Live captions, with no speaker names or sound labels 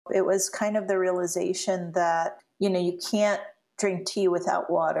It was kind of the realization that, you can't drink tea without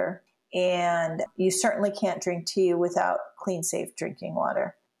water. And you certainly can't drink tea without clean, safe drinking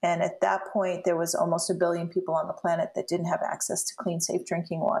water. And at that point, there was almost 1 billion people on the planet that didn't have access to clean, safe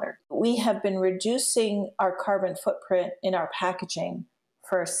drinking water. We have been reducing our carbon footprint in our packaging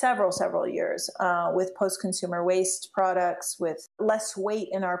for several years with post-consumer waste products, with less weight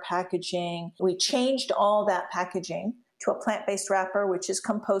in our packaging. We changed all that packaging to a plant-based wrapper, which is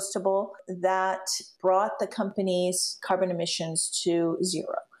compostable, that brought the company's carbon emissions to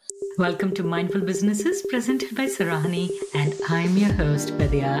zero. Welcome to Mindful Businesses, presented by Sarahani, and I'm your host,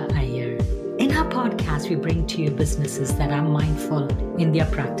 Vidya Iyer. In our podcast, we bring to you businesses that are mindful in their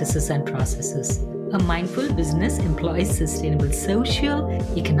practices and processes. A mindful business employs sustainable social,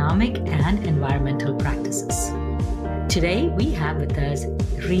 economic, and environmental practices. Today, we have with us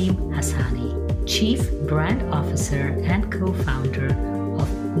Reem Hassani, Chief Brand Officer and co-founder of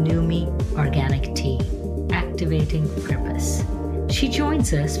Numi Organic Tea, Activating Purpose. She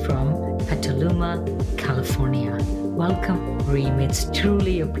joins us from Petaluma, California. Welcome, Reem. It's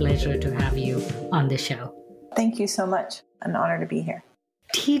truly a pleasure to have you on the show. Thank you so much. An honor to be here.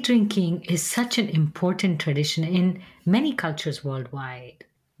 Tea drinking is such an important tradition in many cultures worldwide.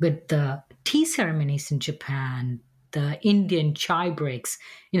 With the tea ceremonies in Japan, the Indian chai breaks,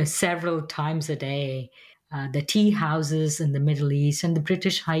 several times a day, the tea houses in the Middle East, and the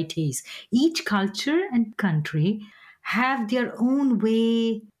British high teas. Each culture and country have their own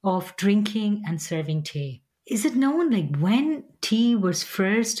way of drinking and serving tea. Is it known when tea was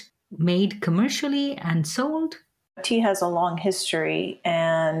first made commercially and sold? Tea has a long history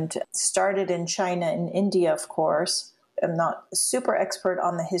and started in China and India, of course. I'm not a super expert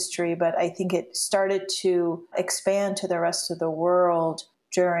on the history, but I think it started to expand to the rest of the world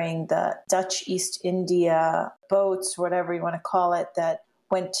during the Dutch East India boats, whatever you want to call it, that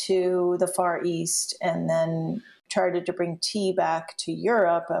went to the Far East and then started to bring tea back to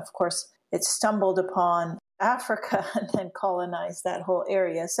Europe. Of course, it stumbled upon Africa and then colonized that whole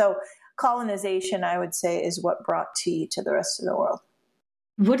area. So colonization, I would say, is what brought tea to the rest of the world.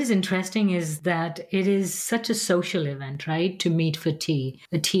 What is interesting is that it is such a social event, right? To meet for tea,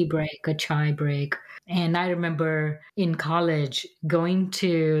 a tea break, a chai break. And I remember in college going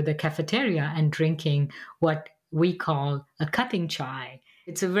to the cafeteria and drinking what we call a cutting chai.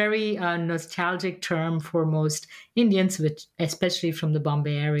 It's a very nostalgic term for most Indians, which, especially from the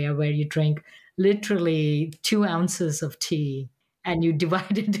Bombay area, where you drink literally 2 ounces of tea and you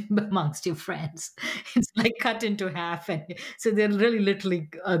divide it amongst your friends. It's like cut into half. And so they're really literally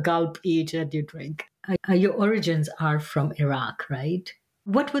a gulp each that you drink. Your origins are from Iraq, right?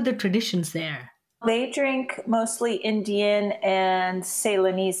 What were the traditions there? They drink mostly Indian and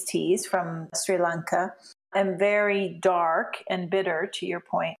Ceylonese teas from Sri Lanka, and very dark and bitter, to your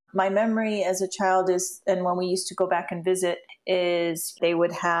point. My memory as a child is, and when we used to go back and visit, is they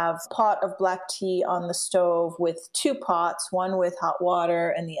would have a pot of black tea on the stove with 2 pots, one with hot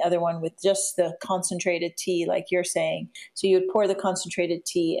water and the other one with just the concentrated tea, like you're saying. So you would pour the concentrated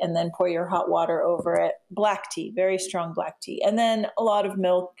tea and then pour your hot water over it. Black tea, very strong black tea. And then a lot of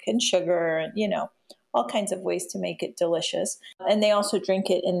milk and sugar, and, all kinds of ways to make it delicious. And they also drink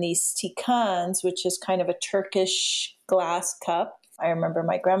it in these tikans, which is kind of a Turkish glass cup. I remember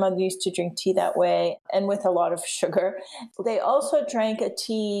my grandmother used to drink tea that way, and with a lot of sugar. They also drank a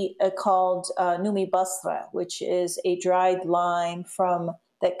tea called Numi Basra, which is a dried lime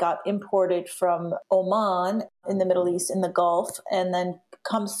that got imported from Oman in the Middle East, in the Gulf, and then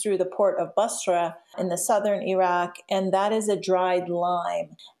comes through the port of Basra in the southern Iraq, and that is a dried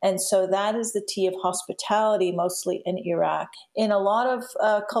lime. And so that is the tea of hospitality, mostly in Iraq. In a lot of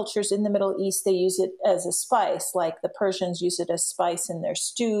cultures in the Middle East, they use it as a spice, like the Persians use it as spice in their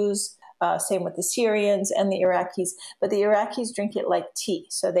stews. Same with the Syrians and the Iraqis. But the Iraqis drink it like tea.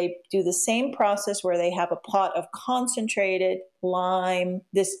 So they do the same process where they have a pot of concentrated lime.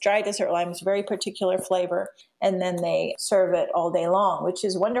 This dry desert lime is a very particular flavor. And then they serve it all day long, which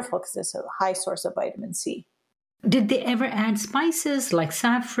is wonderful because it's a high source of vitamin C. Did they ever add spices like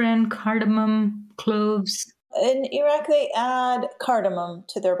saffron, cardamom, cloves? In Iraq, they add cardamom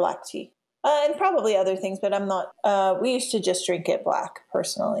to their black tea. And probably other things, but I'm not, we used to just drink it black,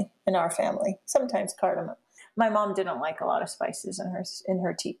 personally, in our family. Sometimes cardamom. My mom didn't like a lot of spices in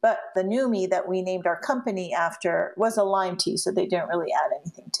her tea. But the Numi that we named our company after was a lime tea, so they didn't really add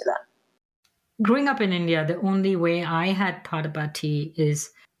anything to that. Growing up in India, the only way I had thought about tea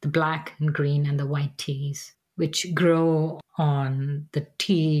is the black and green and the white teas, which grow on the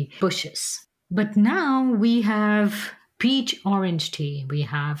tea bushes. But now we have peach orange tea. We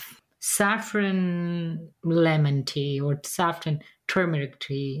have saffron lemon tea or saffron turmeric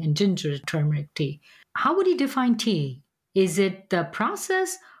tea and ginger turmeric tea. How would you define tea? Is it the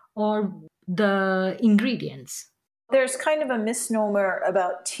process or the ingredients? There's kind of a misnomer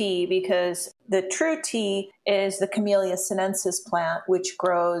about tea because the true tea is the Camellia sinensis plant, which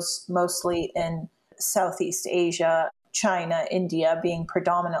grows mostly in Southeast Asia, China, India being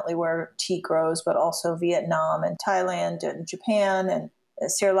predominantly where tea grows, but also Vietnam and Thailand and Japan and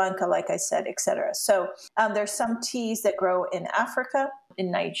Sri Lanka, like I said, etc. So there's some teas that grow in Africa,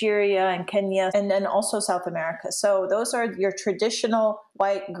 in Nigeria and Kenya, and then also South America. So those are your traditional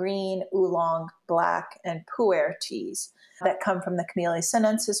white, green, oolong, black, and pu'er teas that come from the Camellia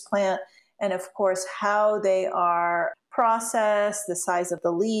sinensis plant. And of course, how they are processed, the size of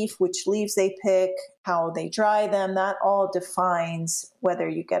the leaf, which leaves they pick, how they dry them, that all defines whether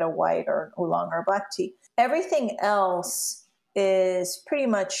you get a white or an oolong or a black tea. Everything else is pretty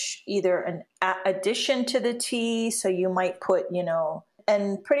much either an addition to the tea. So you might put,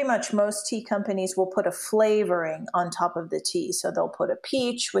 and pretty much most tea companies will put a flavoring on top of the tea. So they'll put a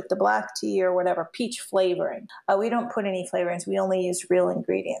peach with the black tea or whatever, peach flavoring. We don't put any flavorings. We only use real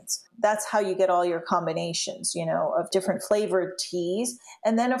ingredients. That's how you get all your combinations, of different flavored teas.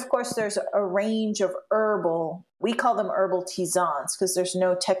 And then, of course, there's a range of herbal, we call them herbal tisanes because there's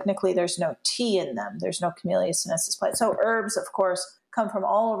no tea in them. There's no Camellia sinensis plant. So herbs, of course, come from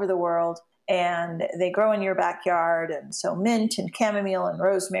all over the world. And they grow in your backyard. And so mint and chamomile and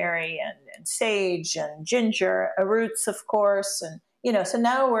rosemary and sage and ginger, roots, of course. And, so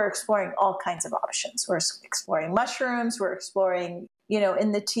now we're exploring all kinds of options. We're exploring mushrooms. We're exploring,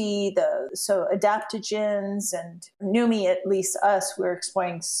 in the tea, so adaptogens and Numi, at least us, we're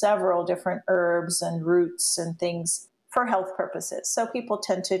exploring several different herbs and roots and things for health purposes. So people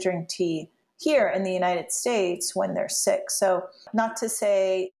tend to drink tea here in the United States when they're sick. So not to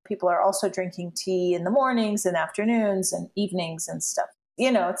say people are also drinking tea in the mornings and afternoons and evenings and stuff.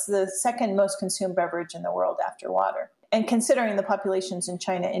 It's the second most consumed beverage in the world after water. And considering the populations in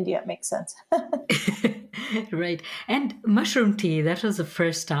China, India, it makes sense. Right. And mushroom tea, that was the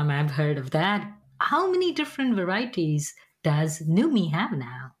first time I've heard of that. How many different varieties does Numi have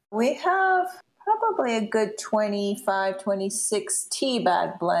now? We have probably a good 25, 26 tea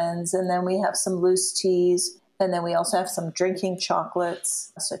bag blends. And then we have some loose teas. And then we also have some drinking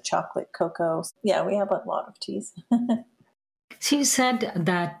chocolates. So chocolate, cocoa. Yeah, we have a lot of teas. So you said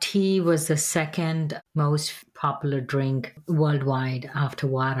that tea was the second most popular drink worldwide after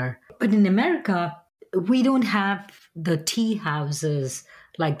water. But in America, we don't have the tea houses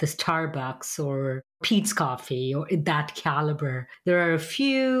like the Starbucks or Peet's Coffee or that caliber. There are a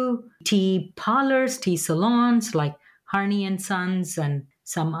few tea parlors, tea salons like Harney and Sons and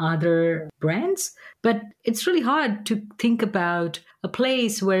some other brands. But it's really hard to think about a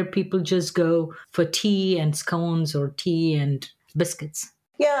place where people just go for tea and scones or tea and biscuits.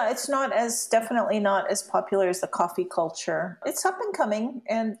 Yeah, it's definitely not as popular as the coffee culture. It's up and coming.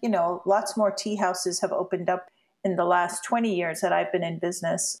 And, lots more tea houses have opened up in the last 20 years that I've been in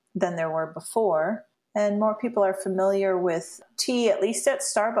business than there were before. And more people are familiar with tea, at least at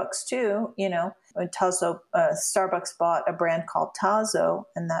Starbucks too. When Starbucks bought a brand called Tazo,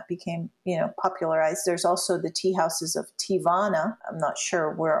 and that became, popularized. There's also the tea houses of Tivana. I'm not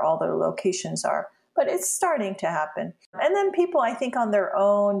sure where all their locations are, but it's starting to happen. And then people, I think, on their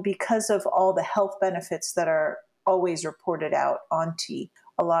own, because of all the health benefits that are always reported out on tea,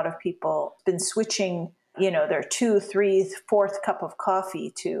 a lot of people have been switching, their 2, 3, 4th cup of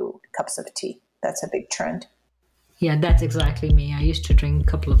coffee to cups of tea. That's a big trend. Yeah, that's exactly me. I used to drink a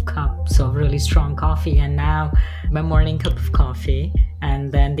couple of cups of really strong coffee, and now my morning cup of coffee,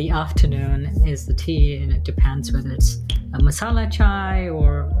 and then the afternoon is the tea, and it depends whether it's a masala chai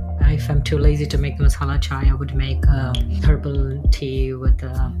or if I'm too lazy to make the masala chai, I would make a herbal tea with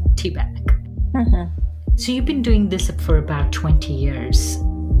a tea bag. Mm-hmm. So you've been doing this for about 20 years.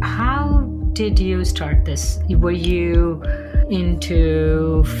 How did you start this? Were you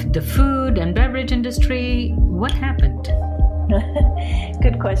into the food and beverage industry? What happened?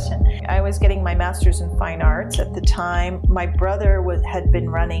 Good question. I was getting my master's in fine arts at the time. My brother had been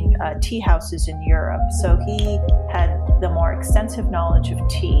running tea houses in Europe, so he had the more extensive knowledge of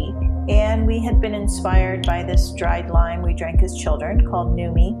tea. And we had been inspired by this dried lime we drank as children called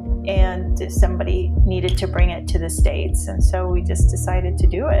Numi, and somebody needed to bring it to the States. And so we just decided to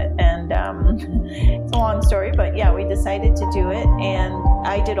do it. And it's a long story, but yeah, we decided to do it. And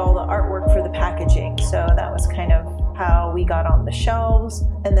I did all the artwork for the packaging. So that was kind of how we got on the shelves.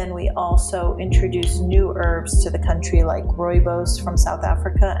 And then we also introduced new herbs to the country like rooibos from South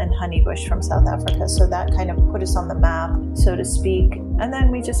Africa and honeybush from South Africa. So that kind of put us on the map, so to speak. And then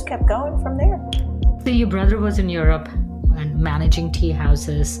we just kept going from there. So your brother was in Europe and managing tea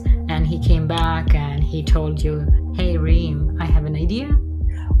houses, and he came back and he told you, hey, Reem, I have an idea.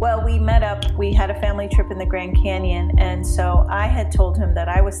 Well, we met up, we had a family trip in the Grand Canyon, and so I had told him that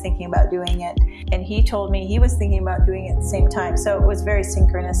I was thinking about doing it, and he told me he was thinking about doing it at the same time. So it was very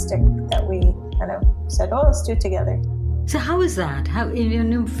synchronistic that we kind of said, oh, let's do it together. So how is that? How,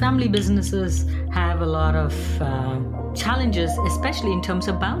 family businesses have a lot of challenges, especially in terms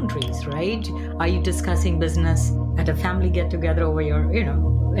of boundaries, right? Are you discussing business at a family get-together over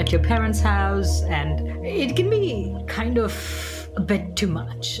at your parents' house? And it can be kind of a bit too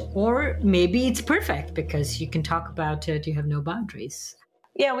much. Or maybe it's perfect because you can talk about it, you have no boundaries.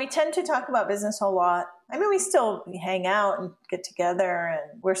 Yeah, we tend to talk about business a lot. I mean, we still hang out and get together,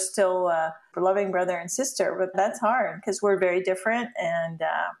 and we're still a loving brother and sister, but that's hard because we're very different, and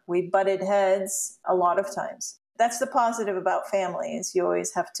we butted heads a lot of times. That's the positive about family, is you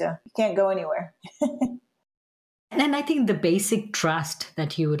always you can't go anywhere. And I think the basic trust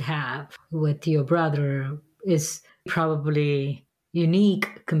that you would have with your brother is probably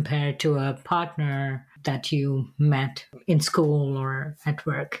unique compared to a partner that you met in school or at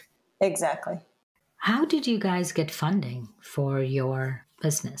work. Exactly. How did you guys get funding for your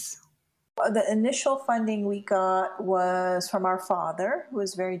business? The initial funding we got was from our father, who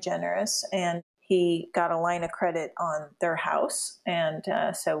was very generous, and he got a line of credit on their house. And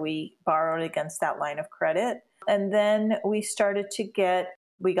so we borrowed against that line of credit. And then we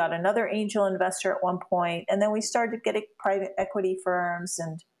got another angel investor at one point, and then we started getting private equity firms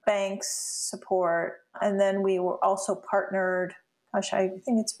and banks support. And then we were also partnered, I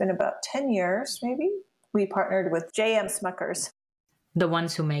think it's been about 10 years, maybe. We partnered with J.M. Smuckers. The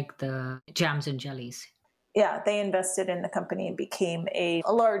ones who make the jams and jellies. Yeah, they invested in the company and became a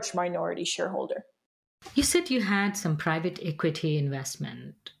large minority shareholder. You said you had some private equity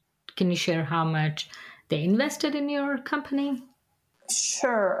investment. Can you share how much they invested in your company?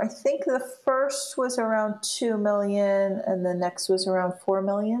 Sure. I think the first was around 2 million and the next was around 4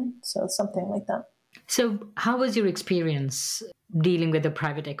 million. So something like that. So how was your experience dealing with a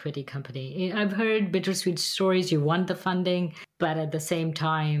private equity company? I've heard bittersweet stories. You want the funding, but at the same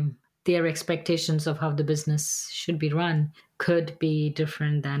time, their expectations of how the business should be run could be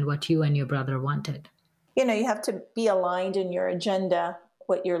different than what you and your brother wanted. You have to be aligned in your agenda,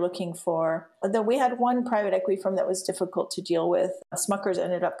 what you're looking for. Though we had one private equity firm that was difficult to deal with. Smuckers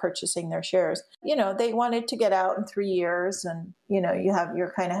ended up purchasing their shares. They wanted to get out in 3 years, and you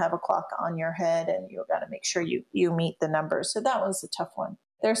kind of have a clock on your head, and you've got to make sure you meet the numbers. So that was a tough one.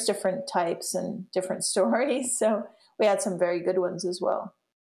 There's different types and different stories. So we had some very good ones as well.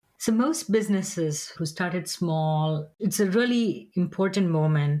 So most businesses who started small, it's a really important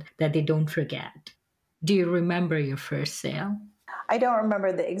moment that they don't forget. Do you remember your first sale? I don't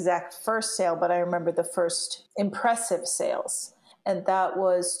remember the exact first sale, but I remember the first impressive sales. And that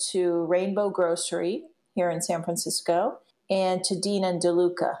was to Rainbow Grocery here in San Francisco and to Dean and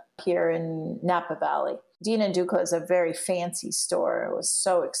DeLuca here in Napa Valley. Dean and DeLuca is a very fancy store. It was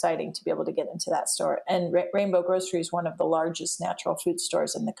so exciting to be able to get into that store. And Rainbow Grocery is one of the largest natural food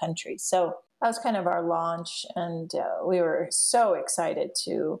stores in the country. So that was kind of our launch. And we were so excited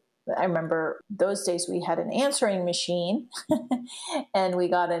I remember those days we had an answering machine and we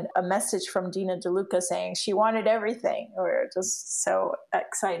got a message from Dina DeLuca saying she wanted everything. We were just so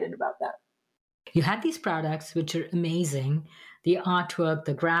excited about that. You had these products, which are amazing. The artwork,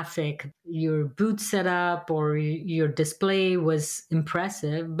 the graphic, your booth setup or your display was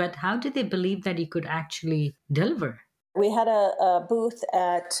impressive. But how did they believe that you could actually deliver? We had a booth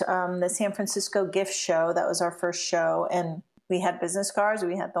at the San Francisco Gift Show. That was our first show. And we had business cards.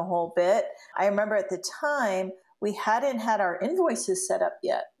 We had the whole bit. I remember at the time, we hadn't had our invoices set up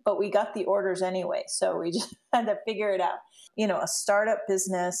yet, but we got the orders anyway. So we just had to figure it out. A startup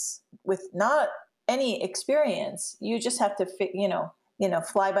business with not any experience, you just have to,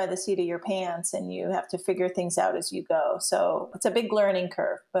 fly by the seat of your pants, and you have to figure things out as you go. So it's a big learning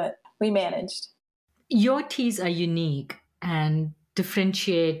curve, but we managed. Your teas are unique and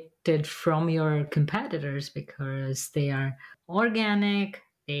differentiated from your competitors because they are organic,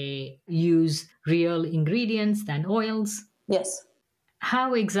 they use real ingredients than oils. Yes.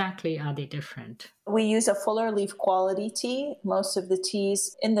 How exactly are they different? We use a fuller leaf quality tea. Most of the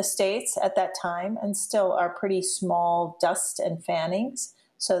teas in the States at that time and still are pretty small dust and fannings.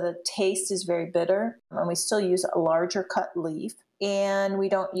 So the taste is very bitter. And we still use a larger cut leaf. And we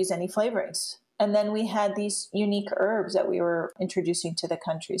don't use any flavorings. And then we had these unique herbs that we were introducing to the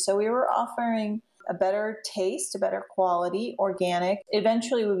country. So we were offering a better taste, a better quality, organic.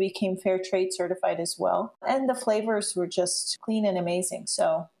 Eventually we became fair trade certified as well. And the flavors were just clean and amazing.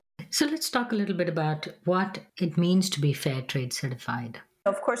 So So let's talk a little bit about what it means to be fair trade certified.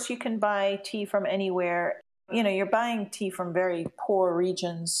 Of course, you can buy tea from anywhere. You're buying tea from very poor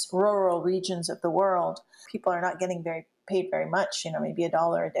regions, rural regions of the world. People are not getting paid very much, maybe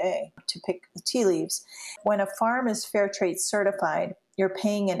 $1 a day to pick the tea leaves. When a farm is fair trade certified, you're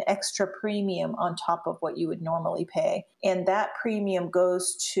paying an extra premium on top of what you would normally pay. And that premium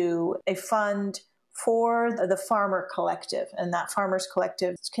goes to a fund for the farmer collective. And that farmers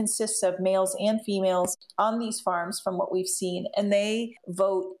collective consists of males and females on these farms from what we've seen. And they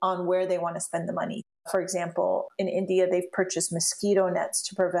vote on where they want to spend the money. For example, in India, they've purchased mosquito nets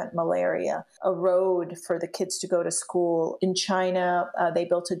to prevent malaria, a road for the kids to go to school. In China, they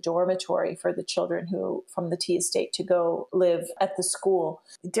built a dormitory for the children from the tea estate to go live at the school.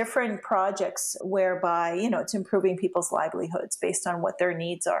 Different projects whereby, it's improving people's livelihoods based on what their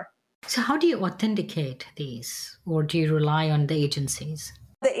needs are. So how do you authenticate these, or do you rely on the agencies?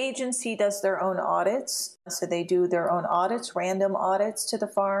 The agency does their own audits. So they do their own audits, random audits to the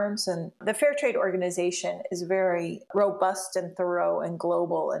farms. And the Fair Trade Organization is very robust and thorough and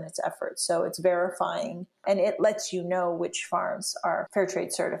global in its efforts. So it's verifying, and it lets you know which farms are Fair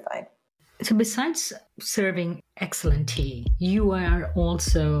Trade certified. So besides serving excellent tea, you are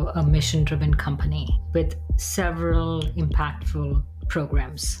also a mission-driven company with several impactful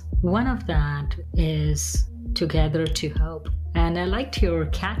programs. One of that is Together to Hope. And I liked your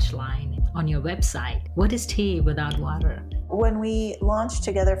catch line on your website. What is tea without water? When we launched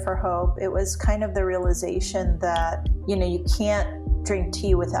Together for Hope, it was kind of the realization that, you can't drink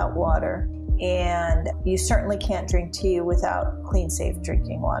tea without water. And you certainly can't drink tea without clean, safe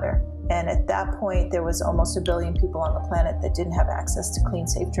drinking water. And at that point, there was almost 1 billion people on the planet that didn't have access to clean,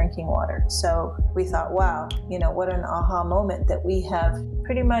 safe drinking water. So we thought, wow, what an aha moment that we have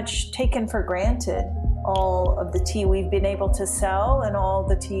pretty much taken for granted all of the tea we've been able to sell and all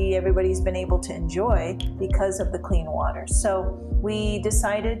the tea everybody's been able to enjoy because of the clean water. So we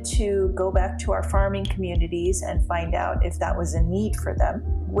decided to go back to our farming communities and find out if that was a need for them,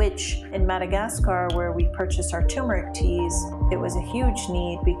 which in Madagascar, where we purchased our turmeric teas, it was a huge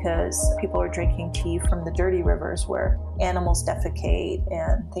need because people are drinking tea from the dirty rivers where animals defecate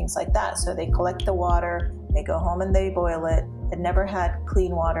and things like that. So they collect the water, they go home and they boil it. Had never had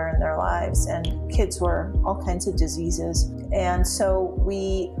clean water in their lives, and kids were all kinds of diseases. And so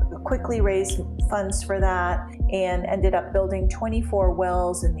we quickly raised funds for that and ended up building 24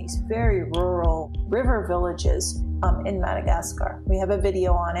 wells in these very rural river villages in Madagascar. We have a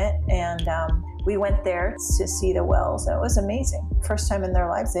video on it, and we went there to see the wells. It was amazing. First time in their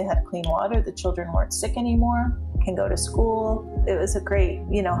lives they had clean water. The children weren't sick anymore, can go to school. It was a great,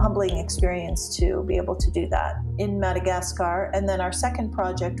 humbling experience to be able to do that in Madagascar. And then our second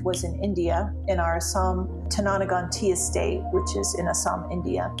project was in India, in our Assam Tananagan Tea Estate, which is in Assam,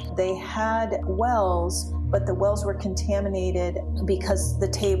 India. They had wells, but the wells were contaminated because the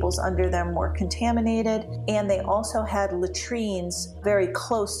tables under them were contaminated. And they also had latrines very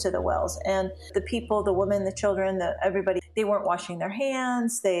close to the wells. And the people, the women, the children, everybody, they weren't washing their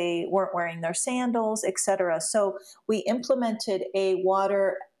hands, they weren't wearing their sandals, etc. So we implemented a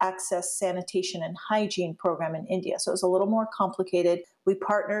water access, sanitation, and hygiene program in India. So it was a little more complicated. We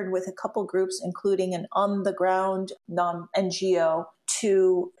partnered with a couple groups, including an on-the-ground NGO,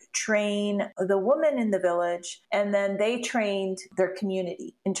 to train the women in the village, and then they trained their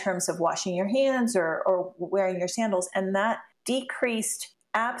community in terms of washing your hands or wearing your sandals, and that decreased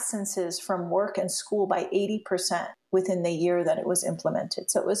absences from work and school by 80% within the year that it was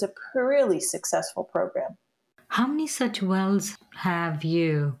implemented. So it was a really successful program. How many such wells have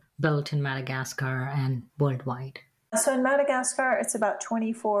you built in Madagascar and worldwide? So in Madagascar, it's about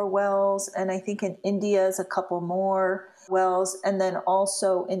 24 wells, and I think in India is a couple more wells. And then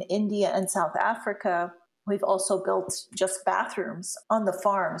also in India and South Africa, we've also built just bathrooms on the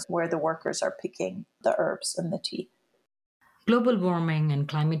farms where the workers are picking the herbs and the tea. Global warming and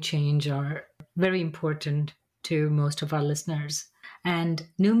climate change are very important to most of our listeners. And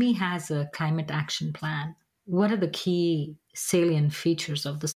Numi has a climate action plan. What are the key salient features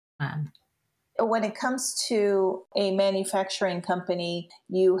of this plan? When it comes to a manufacturing company,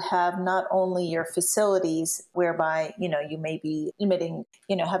 you have not only your facilities whereby, you may be emitting,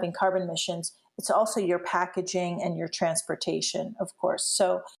 having carbon emissions, it's also your packaging and your transportation, of course.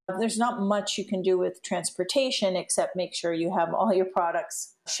 So there's not much you can do with transportation except make sure you have all your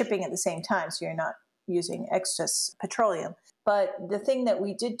products shipping at the same time so you're not using excess petroleum. But the thing that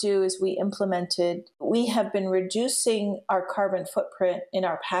we did do is we have been reducing our carbon footprint in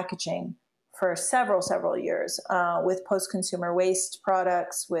our packaging for several years with post-consumer waste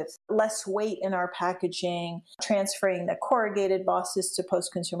products, with less weight in our packaging, transferring the corrugated bosses to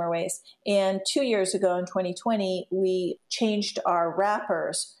post-consumer waste. And 2 years ago in 2020, we changed our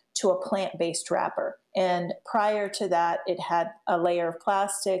wrappers to a plant-based wrapper. And prior to that, it had a layer of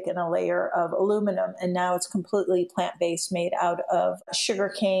plastic and a layer of aluminum. And now it's completely plant-based, made out of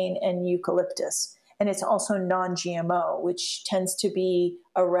sugarcane and eucalyptus. And it's also non-GMO, which tends to be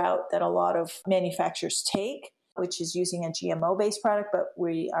a route that a lot of manufacturers take, which is using a GMO-based product, but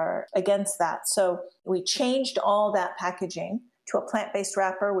we are against that. So we changed all that packaging to a plant-based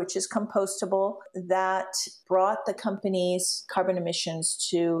wrapper, which is compostable, that brought the company's carbon emissions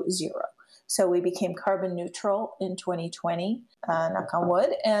to zero. So we became carbon neutral in 2020, knock on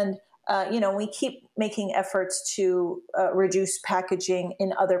wood. And we keep making efforts to reduce packaging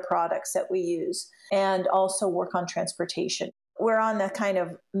in other products that we use and also work on transportation. We're on the kind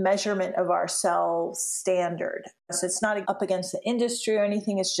of measurement of ourselves standard. So it's not up against the industry or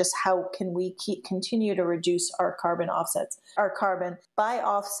anything. It's just how can we continue to reduce our carbon by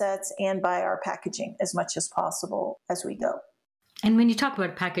offsets and by our packaging as much as possible as we go. And when you talk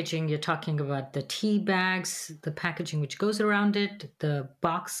about packaging, you're talking about the tea bags, the packaging which goes around it, the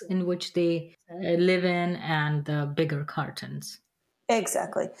box in which they live in, and the bigger cartons.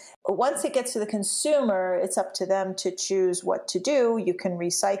 Exactly. Once it gets to the consumer, it's up to them to choose what to do. You can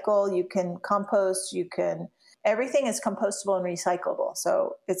recycle, you can compost, everything is compostable and recyclable.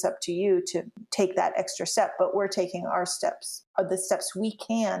 So it's up to you to take that extra step, but we're taking our steps, the steps we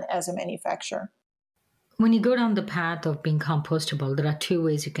can as a manufacturer. When you go down the path of being compostable, there are two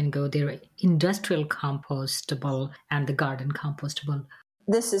ways you can go. There are industrial compostable and the garden compostable.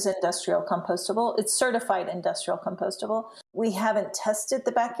 This is industrial compostable. It's certified industrial compostable. We haven't tested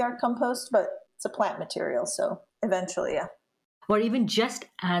the backyard compost, but it's a plant material. So eventually, yeah. Or even just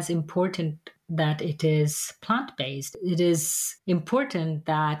as important that it is plant-based, it is important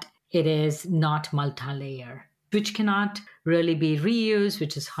that it is not multi-layer, which cannot really be reused,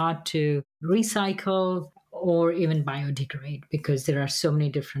 which is hard to recycle or even biodegrade because there are so many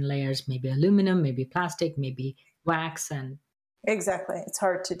different layers, maybe aluminum, maybe plastic, maybe wax. And exactly. It's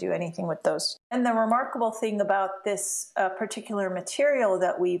hard to do anything with those. And the remarkable thing about this particular material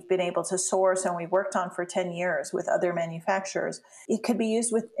that we've been able to source and we've worked on for 10 years with other manufacturers, it could be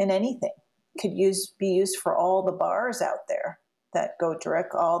used in anything. It could be used for all the bars out there that go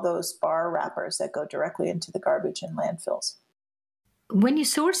all those bar wrappers that go directly into the garbage in landfills. When you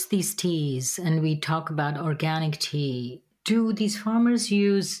source these teas and we talk about organic tea, do these farmers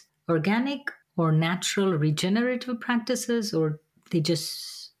use organic or natural regenerative practices, or they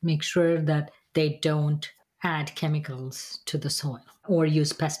just make sure that they don't add chemicals to the soil or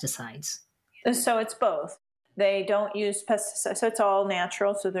use pesticides? So it's both. They don't use pesticides, so it's all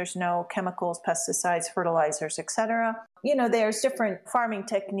natural. So there's no chemicals, pesticides, fertilizers, etc. There's different farming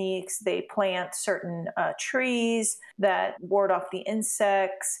techniques. They plant certain trees that ward off the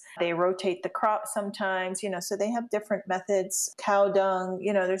insects. They rotate the crop sometimes, so they have different methods. Cow dung,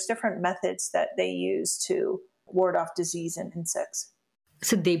 there's different methods that they use to ward off disease and insects.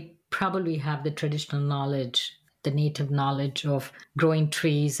 So they probably have the traditional knowledge, the native knowledge of growing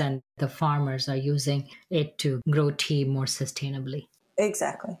trees, and the farmers are using it to grow tea more sustainably.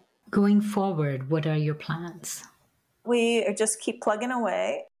 Exactly. Going forward, what are your plans? We just keep plugging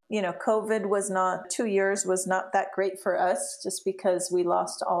away. COVID 2 years was not that great for us just because we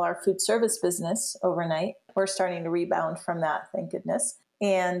lost all our food service business overnight. We're starting to rebound from that, thank goodness.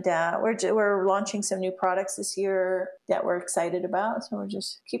 And we're launching some new products this year that we're excited about. So we're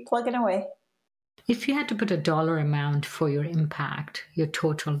just keep plugging away. If you had to put a dollar amount for your impact, your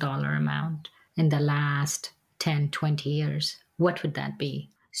total dollar amount in the last 10, 20 years, what would that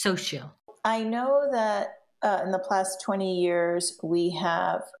be? Social. I know that in the past 20 years, we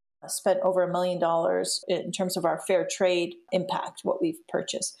have spent over $1 million in terms of our fair trade impact, what we've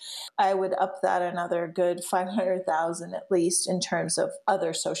purchased. I would up that another good 500,000 at least in terms of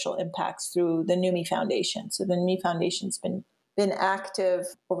other social impacts through the Numi Foundation. So the Numi Foundation's been active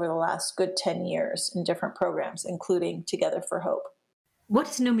over the last good 10 years in different programs, including Together for Hope. What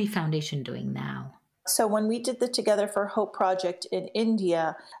is Numi Foundation doing now? So when we did the Together for Hope project in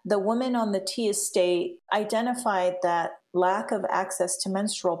India, the women on the tea estate identified that lack of access to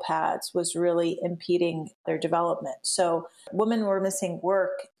menstrual pads was really impeding their development. So women were missing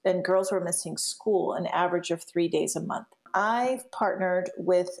work and girls were missing school an average of 3 days a month. I've partnered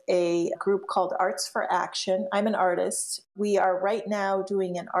with a group called Arts for Action. I'm an artist. We are right now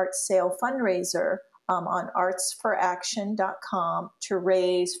doing an art sale fundraiser on artsforaction.com to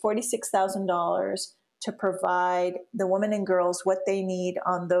raise $46,000 to provide the women and girls what they need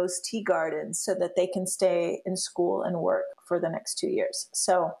on those tea gardens so that they can stay in school and work for the next 2 years.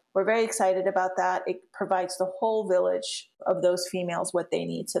 So we're very excited about that. It provides the whole village of those females what they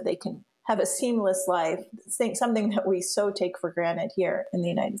need so they can have a seamless life, something that we so take for granted here in the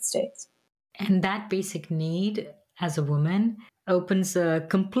United States. And that basic need as a woman opens a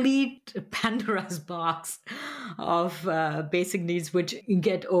complete Pandora's box of basic needs which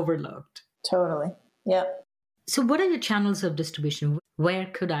get overlooked. Totally. Yeah. So what are your channels of distribution? Where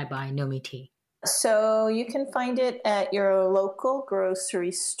could I buy Numi tea? So you can find it at your local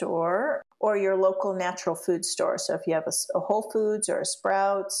grocery store or your local natural food store. So if you have a Whole Foods or a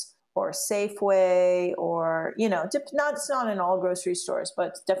Sprouts or a Safeway or, it's not in all grocery stores,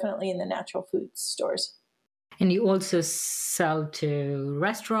 but definitely in the natural food stores. And you also sell to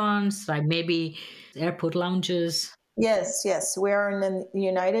restaurants, like maybe airport lounges? Yes. We are in the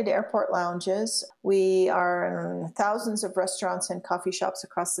United Airport Lounges. We are in thousands of restaurants and coffee shops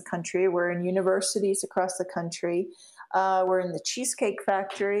across the country. We're in universities across the country. We're in the Cheesecake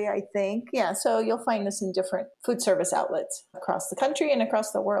Factory, I think. Yeah, so you'll find us in different food service outlets across the country and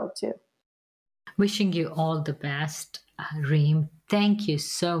across the world, too. Wishing you all the best, Reem. Thank you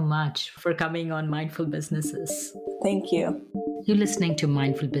so much for coming on Mindful Businesses. Thank you. You're listening to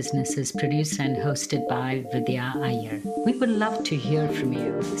Mindful Businesses, produced and hosted by Vidya Iyer. We would love to hear from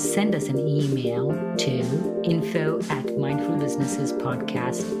you. Send us an email to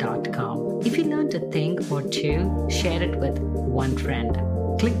info@mindfulbusinessespodcast.com. If you learned a thing or two, share it with one friend.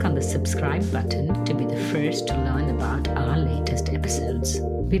 Click on the subscribe button to be the first to learn about our latest episodes.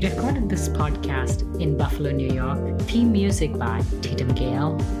 We recorded this podcast in Buffalo, New York. Theme music by Tatum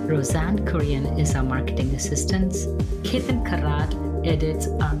Gale. Roseanne Korean is our marketing assistant. Ketan Karat edits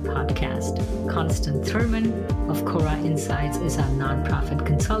our podcast. Constant Thurman of Cora Insights is our nonprofit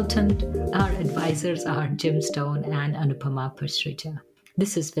consultant. Our advisors are Jim Stone and Anupama Persrita.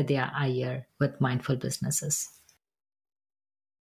 This is Vidya Iyer with Mindful Businesses.